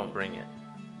 We don't bring it.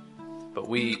 But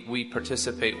we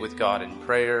participate with God in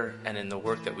prayer and in the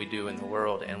work that we do in the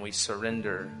world, and we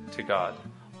surrender to God.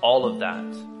 All of that,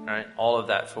 right? All of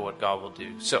that for what God will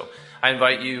do. So we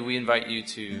invite you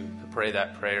to pray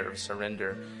that prayer of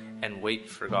surrender and wait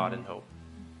for God in hope.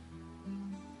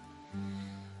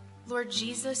 Lord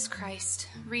Jesus Christ,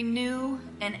 renew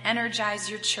and energize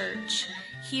your church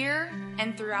here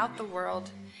and throughout the world,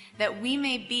 that we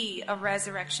may be a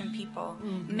resurrection people,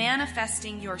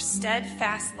 manifesting your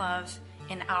steadfast love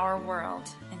in our world.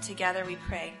 And together we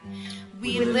pray.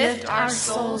 We lift our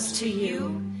souls to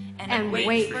you and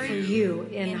wait for you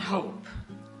in hope.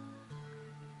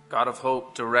 God of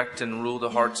hope, direct and rule the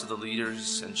hearts of the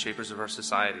leaders and shapers of our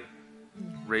society.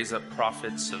 Raise up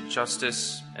prophets of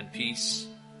justice and peace,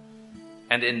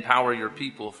 and empower your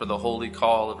people for the holy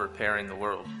call of repairing the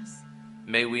world.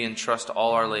 May we entrust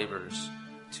all our labors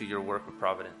to your work of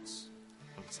providence.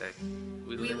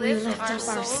 We lift up our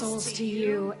souls to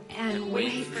you and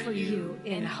wait for you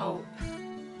in hope.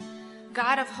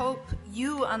 God of hope,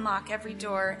 you unlock every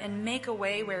door and make a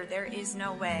way where there is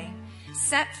no way.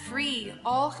 Set free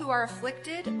all who are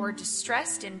afflicted or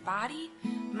distressed in body,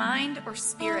 mind, or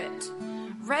spirit.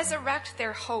 Resurrect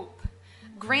their hope.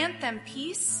 Grant them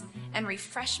peace and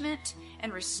refreshment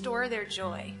and restore their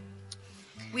joy.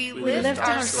 We lift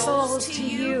our souls to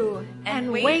you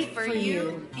and wait for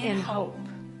you in hope.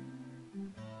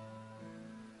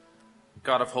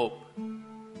 God of hope,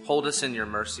 hold us in your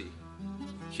mercy.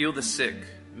 Heal the sick,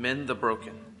 mend the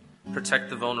broken, protect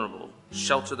the vulnerable,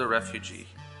 shelter the refugee,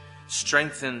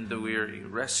 strengthen the weary,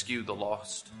 rescue the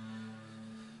lost,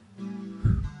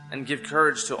 and give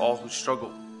courage to all who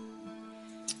struggle.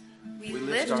 We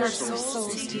lift our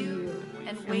souls to you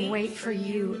and wait for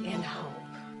you in hope.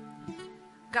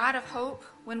 God of hope,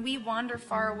 when we wander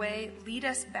far away, lead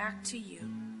us back to you.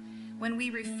 When we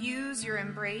refuse your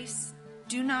embrace,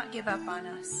 do not give up on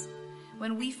us.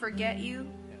 When we forget you,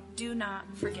 do not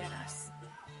forget us.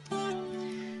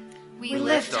 We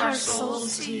lift our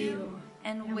souls to you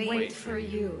and wait for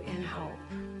you in hope.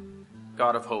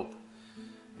 God of hope,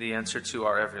 the answer to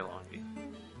our every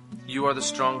longing. You are the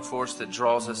strong force that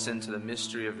draws us into the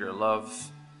mystery of your love.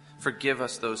 Forgive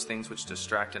us those things which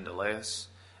distract and delay us,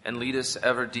 and lead us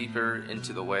ever deeper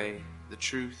into the way, the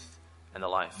truth, and the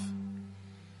life.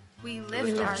 We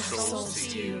lift our souls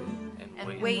to you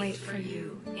and wait for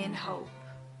you in hope.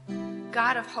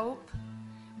 God of hope,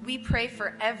 we pray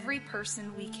for every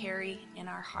person we carry in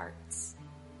our hearts.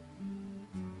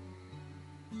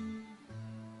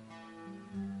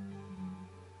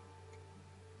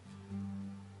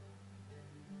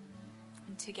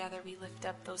 And together we lift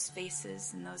up those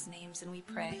faces and those names and we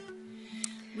pray.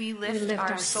 We lift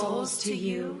our souls to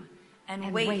you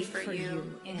and wait for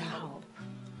you in hope.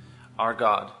 Our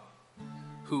God,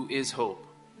 who is hope,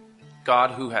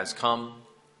 God who has come,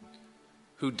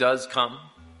 who does come,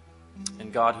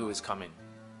 and God who is coming.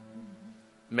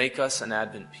 Make us an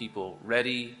Advent people,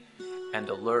 ready and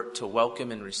alert to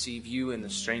welcome and receive you in the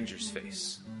stranger's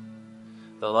face.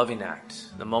 The loving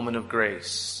act, the moment of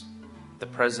grace, the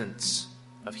presence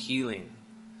of healing,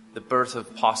 the birth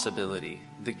of possibility,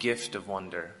 the gift of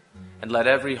wonder. And let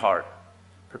every heart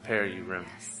prepare you room.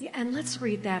 Yeah, and let's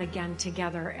read that again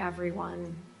together,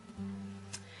 everyone.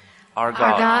 Our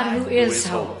God who is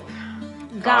hope,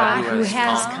 God who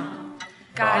has come,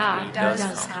 God who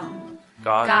does come,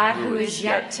 God who is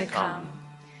yet to come.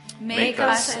 Make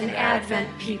us an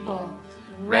Advent people,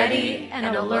 ready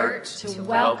and alert to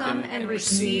welcome and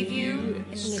receive you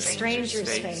in the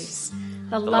stranger's face,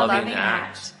 the loving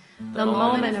act, the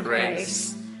moment of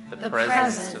grace, the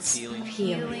presence of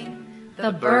healing,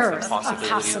 the birth of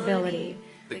possibility,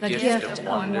 the gift of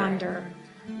wonder.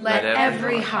 Let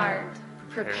every heart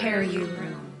prepare you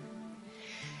room.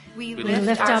 We We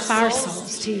lift up our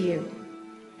souls to you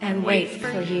and wait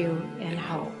for you in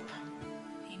hope.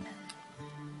 Amen.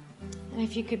 And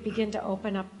if you could begin to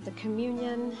open up the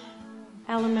communion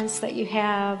elements that you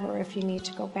have, or if you need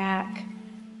to go back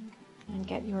and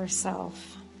get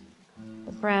yourself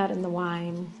the bread and the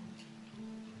wine.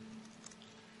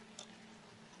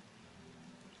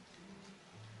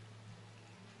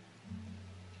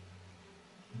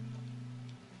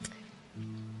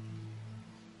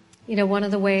 You know, one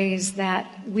of the ways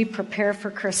that we prepare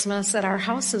for Christmas at our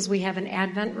house is we have an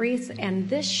Advent wreath, and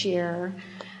this year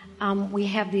we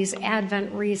have these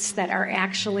Advent wreaths that are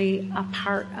actually a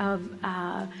part of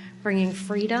bringing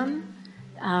freedom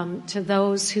to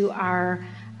those who are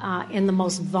in the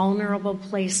most vulnerable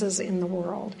places in the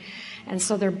world. And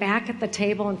so they're back at the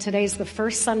table, and today's the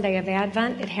first Sunday of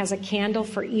Advent. It has a candle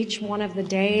for each one of the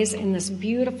days in this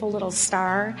beautiful little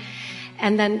star.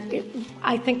 And then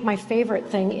I think my favorite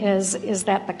thing is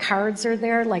that the cards are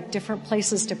there, like different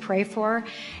places to pray for.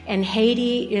 And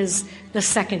Haiti is the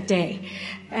second day.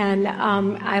 And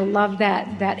I love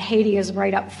that Haiti is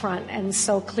right up front and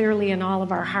so clearly in all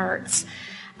of our hearts.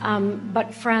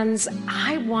 But friends,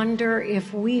 I wonder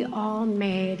if we all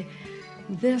made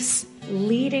this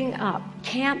leading up,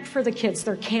 camp for the kids,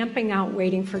 they're camping out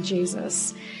waiting for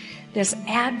Jesus. This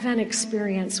Advent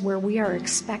experience where we are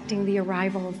expecting the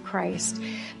arrival of Christ,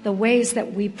 the ways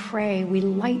that we pray, we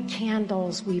light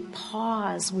candles, we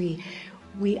pause, we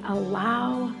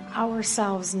allow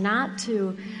ourselves not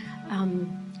to,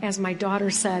 as my daughter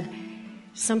said,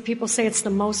 some people say it's the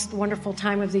most wonderful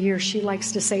time of the year. She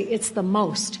likes to say it's the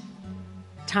most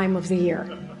time of the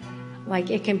year. Like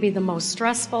it can be the most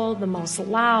stressful, the most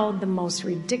loud, the most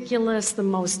ridiculous, the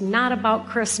most not about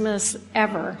Christmas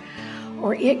ever.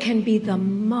 Or it can be the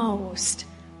most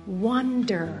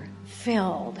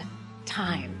wonder-filled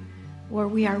time where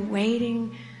we are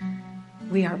waiting,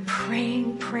 we are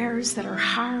praying prayers that are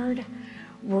hard,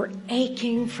 we're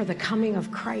aching for the coming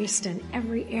of Christ in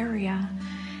every area,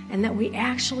 and that we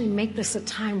actually make this a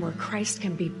time where Christ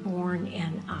can be born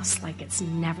in us like it's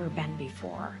never been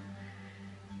before.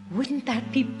 Wouldn't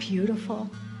that be beautiful?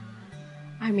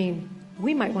 I mean,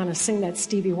 we might want to sing that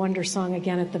Stevie Wonder song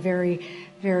again at the very,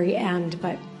 very end,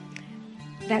 but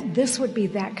that this would be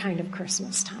that kind of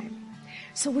Christmas time.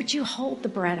 So would you hold the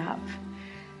bread up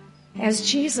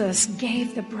as Jesus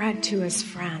gave the bread to his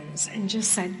friends and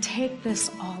just said, take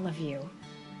this, all of you.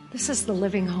 This is the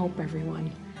living hope,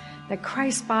 everyone, that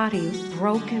Christ's body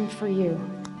broken for you,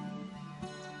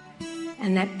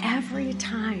 and that every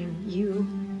time you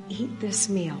eat this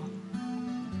meal,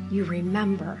 you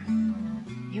remember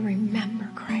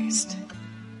Christ.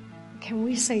 Can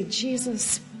we say,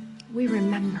 Jesus, we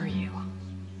remember you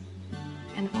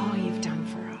and all you've done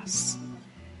for us.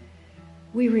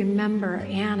 We remember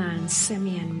Anna and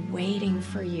Simeon waiting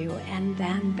for you, and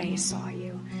then they saw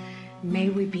you. May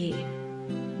we be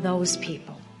those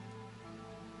people.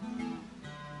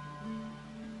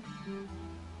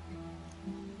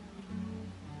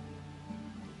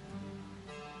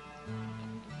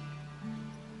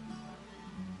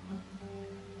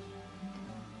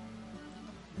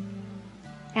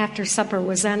 After supper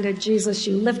was ended, Jesus,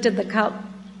 you lifted the cup,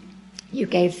 you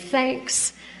gave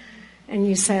thanks, and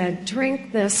you said,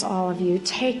 drink this, all of you,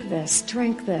 take this,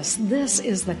 drink this. This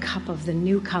is the cup of the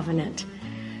new covenant.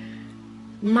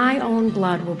 My own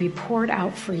blood will be poured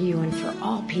out for you and for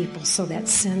all people so that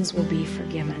sins will be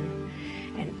forgiven.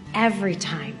 And every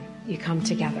time you come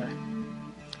together,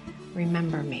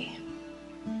 remember me.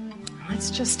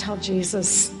 Let's just tell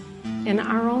Jesus in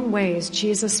our own ways,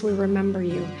 Jesus, we remember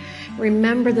you.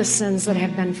 Remember the sins that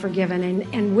have been forgiven.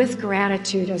 And with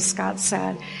gratitude, as Scott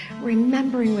said,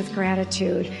 remembering with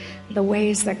gratitude the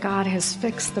ways that God has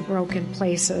fixed the broken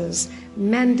places,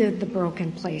 mended the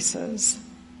broken places,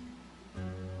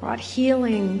 brought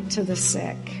healing to the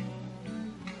sick.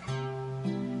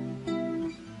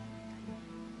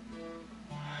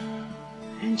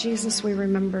 And Jesus, we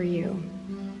remember you.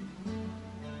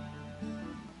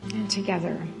 And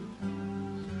together,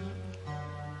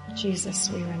 Jesus,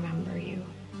 we remember you.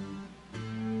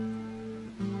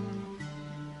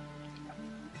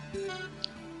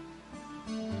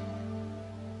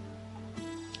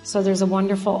 So there's a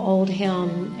wonderful old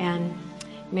hymn, and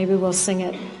maybe we'll sing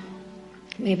it.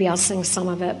 Maybe I'll sing some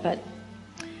of it, but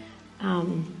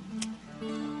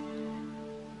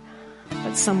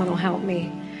someone will help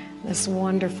me. This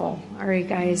wonderful. Are you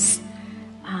guys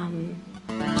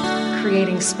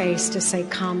creating space to say,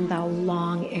 come thou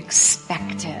long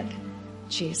expected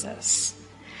Jesus?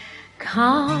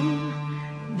 Come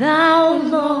thou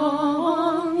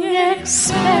long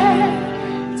expected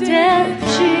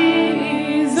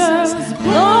Jesus,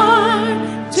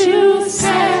 Lord, to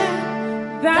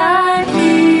set thy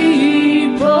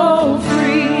people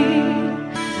free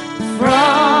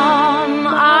from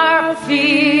our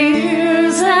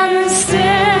fears and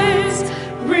sins.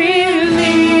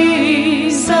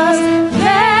 Release us,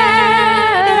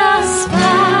 let us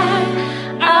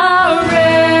find our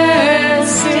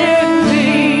rest in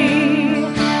thee.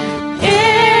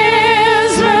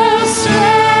 Israel's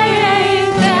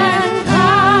strength and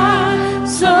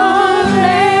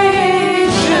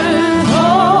consolation,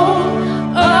 hope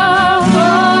of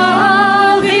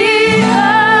all the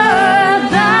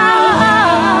earth thou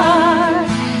art,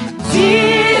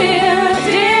 dear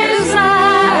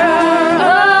desire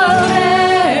of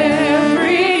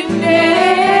every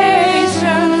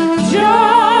nation,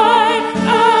 joy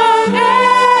of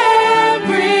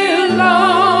every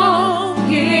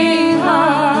longing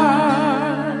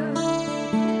heart.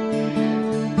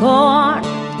 Born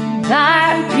thy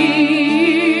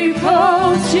people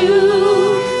to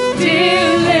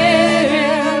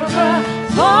deliver,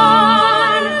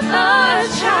 born a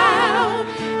child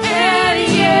and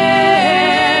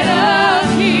yet a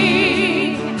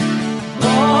king,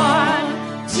 born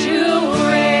to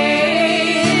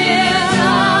reign in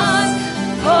us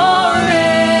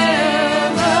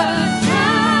forever.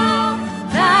 Now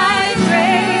thy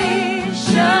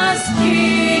gracious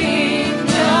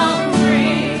kingdom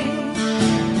bring.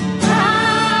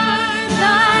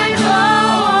 Thine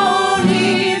own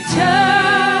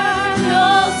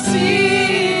eternal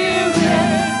Spirit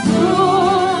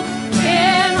rule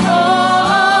in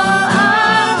all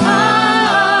our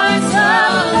hearts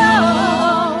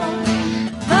alone.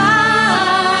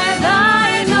 By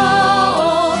thine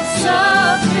own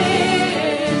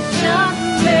sufficient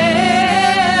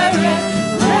merit,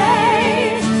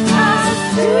 raise us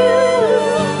to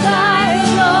thy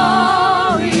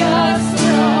glorious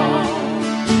throne.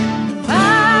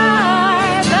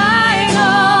 By thine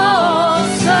own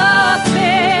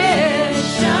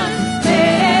sufficient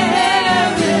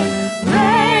merit,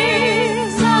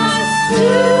 raise us to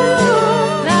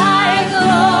thy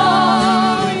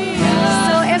glorious.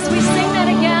 So as we sing that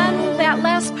again, that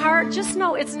last part, just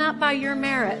know it's not by your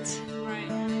merit.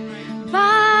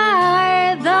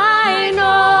 By thine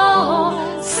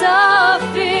own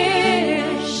sufficient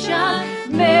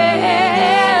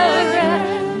merit,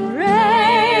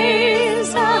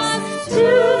 raise us to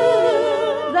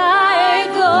thy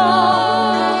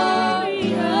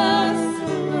glorious.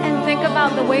 And think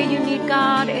about the way you need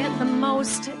God, and the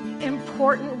most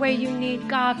important way you need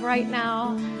God right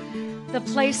now. The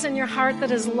place in your heart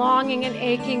that is longing and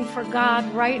aching for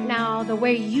God right now, the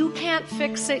way you can't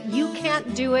fix it, you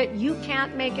can't do it, you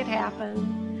can't make it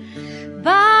happen.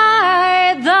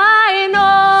 By thine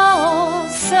own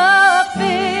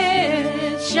sufficient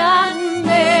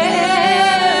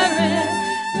merit,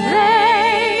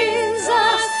 raise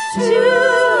us to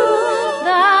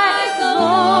thy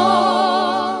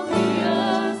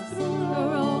glorious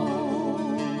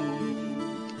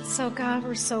throne. So God,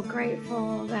 we're so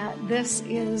grateful that this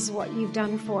is what you've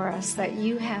done for us, that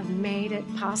you have made it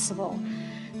possible,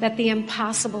 that the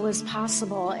impossible is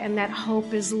possible, and that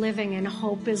hope is living and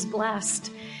hope is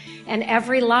blessed. And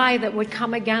every lie that would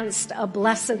come against a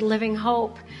blessed living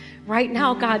hope, right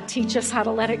now, God, teach us how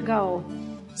to let it go,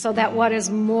 so that what is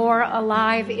more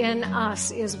alive in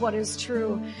us is what is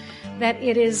true. That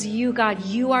it is you, God.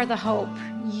 You are the hope.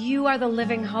 You are the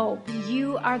living hope.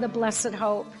 You are the blessed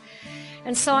hope.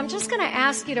 And so I'm just going to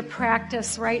ask you to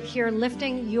practice right here,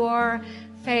 lifting your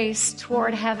face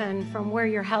toward heaven from where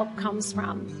your help comes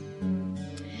from.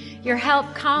 Your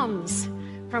help comes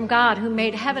from God who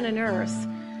made heaven and earth.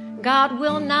 God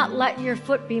will not let your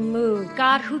foot be moved.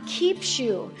 God who keeps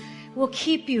you will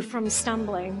keep you from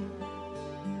stumbling.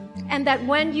 And that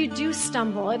when you do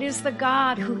stumble, it is the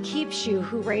God who keeps you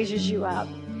who raises you up.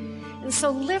 And so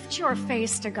lift your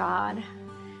face to God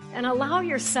and allow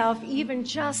yourself, even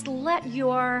just let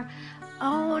your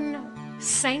own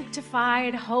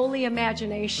sanctified, holy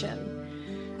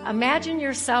imagination. Imagine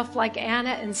yourself like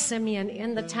Anna and Simeon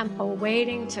in the temple,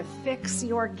 waiting to fix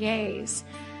your gaze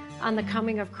on the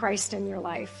coming of Christ in your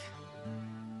life.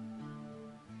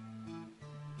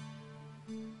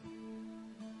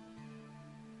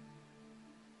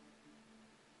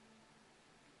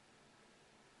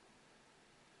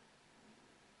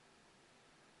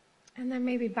 And then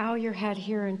maybe bow your head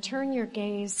here and turn your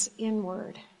gaze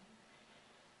inward,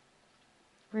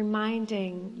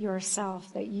 reminding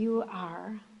yourself that you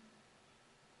are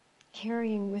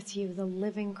carrying with you the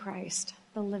living Christ,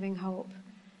 the living hope.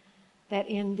 That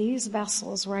in these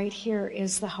vessels right here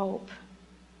is the hope.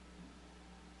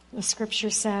 The scripture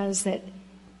says that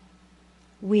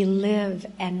we live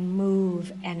and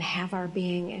move and have our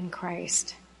being in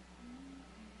Christ.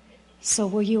 So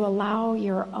will you allow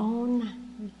your own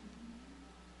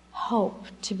hope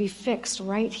to be fixed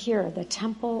right here, the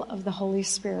temple of the Holy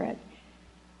Spirit?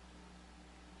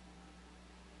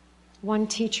 One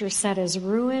teacher said, as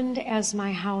ruined as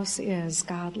my house is,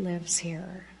 God lives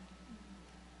here.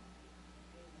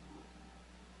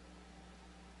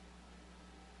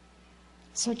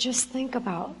 So just think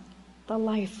about the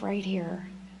life right here,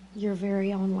 your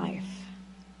very own life.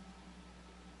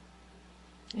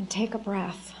 And take a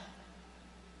breath.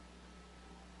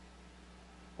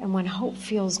 And when hope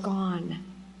feels gone,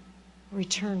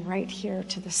 return right here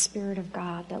to the Spirit of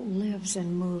God that lives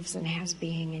and moves and has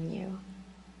being in you.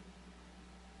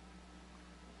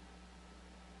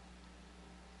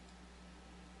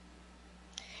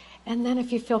 And then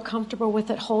if you feel comfortable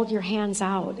with it, hold your hands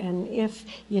out. And if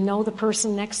you know the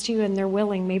person next to you and they're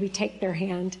willing, maybe take their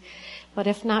hand. But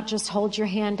if not, just hold your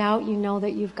hand out. You know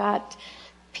that you've got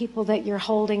people that you're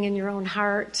holding in your own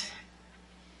heart.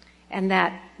 And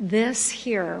that this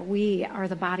here, we are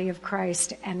the body of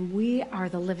Christ, and we are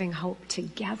the living hope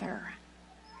together.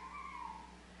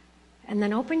 And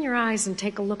then open your eyes and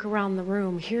take a look around the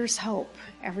room. Here's hope,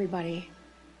 everybody.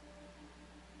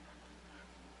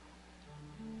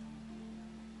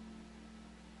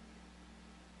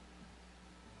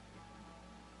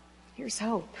 Here's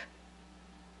hope.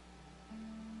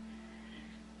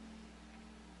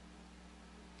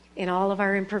 In all of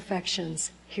our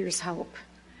imperfections, here's hope.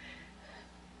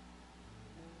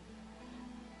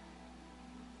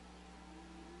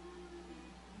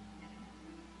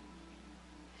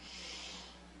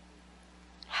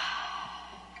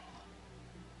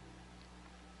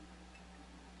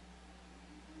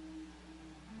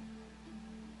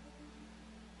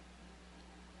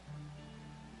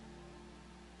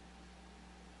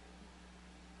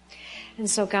 And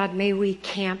so, God, may we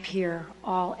camp here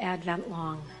all Advent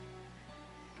long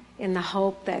in the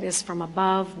hope that is from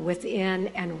above, within,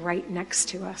 and right next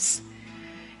to us.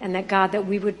 And that, God, that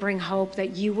we would bring hope,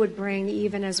 that you would bring,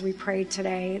 even as we prayed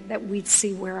today, that we'd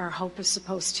see where our hope is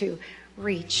supposed to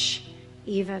reach,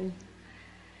 even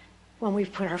when we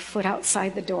put our foot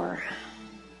outside the door.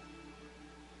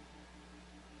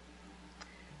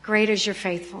 Great is your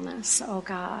faithfulness, O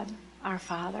God, our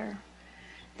Father.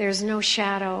 There's no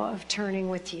shadow of turning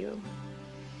with you.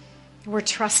 We're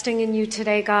trusting in you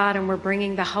today, God, and we're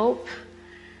bringing the hope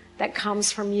that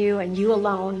comes from you and you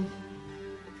alone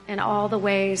in all the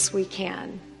ways we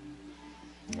can.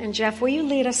 And Jeff, will you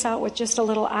lead us out with just a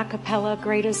little a cappella,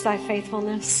 Great is thy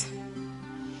faithfulness?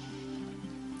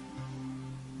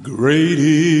 Great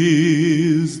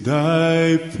is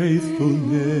thy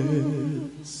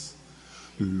faithfulness,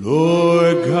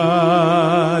 Lord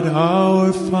God,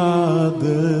 our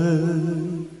Father.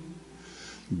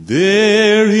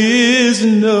 There is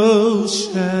no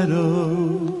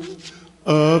shadow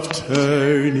of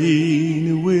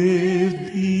turning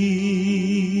with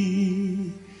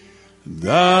thee.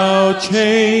 Thou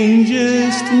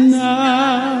changest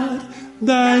not,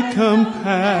 thy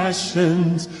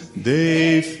compassions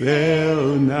they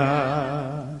fail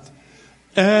not.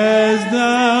 As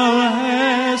thou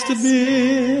hast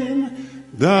been,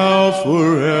 thou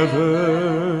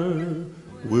forever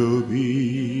will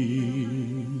be.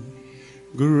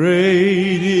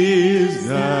 Great is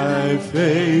thy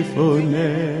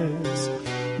faithfulness.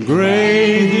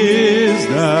 Great is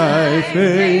thy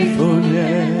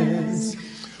faithfulness.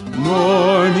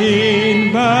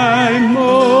 Morning by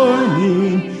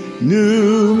morning,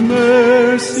 new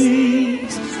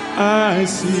mercies I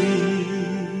see.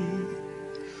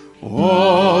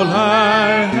 All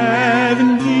I have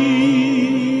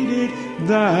needed,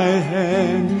 thy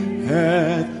hand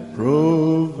hath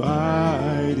provided.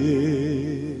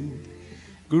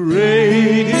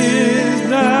 Great is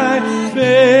thy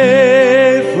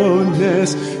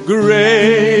faithfulness.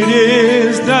 Great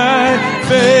is thy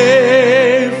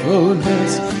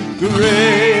faithfulness.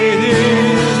 Great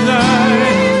is thy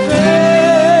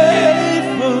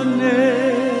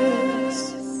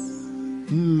faithfulness,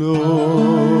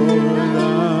 Lord,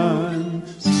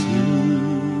 unto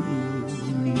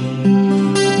me.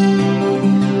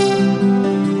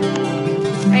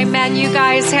 Amen. You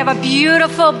guys have a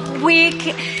beautiful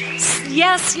week.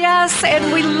 Yes, yes,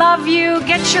 and we love you.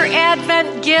 Get your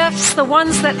Advent gifts, the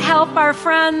ones that help our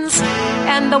friends,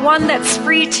 and the one that's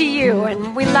free to you.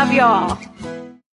 And we love you all.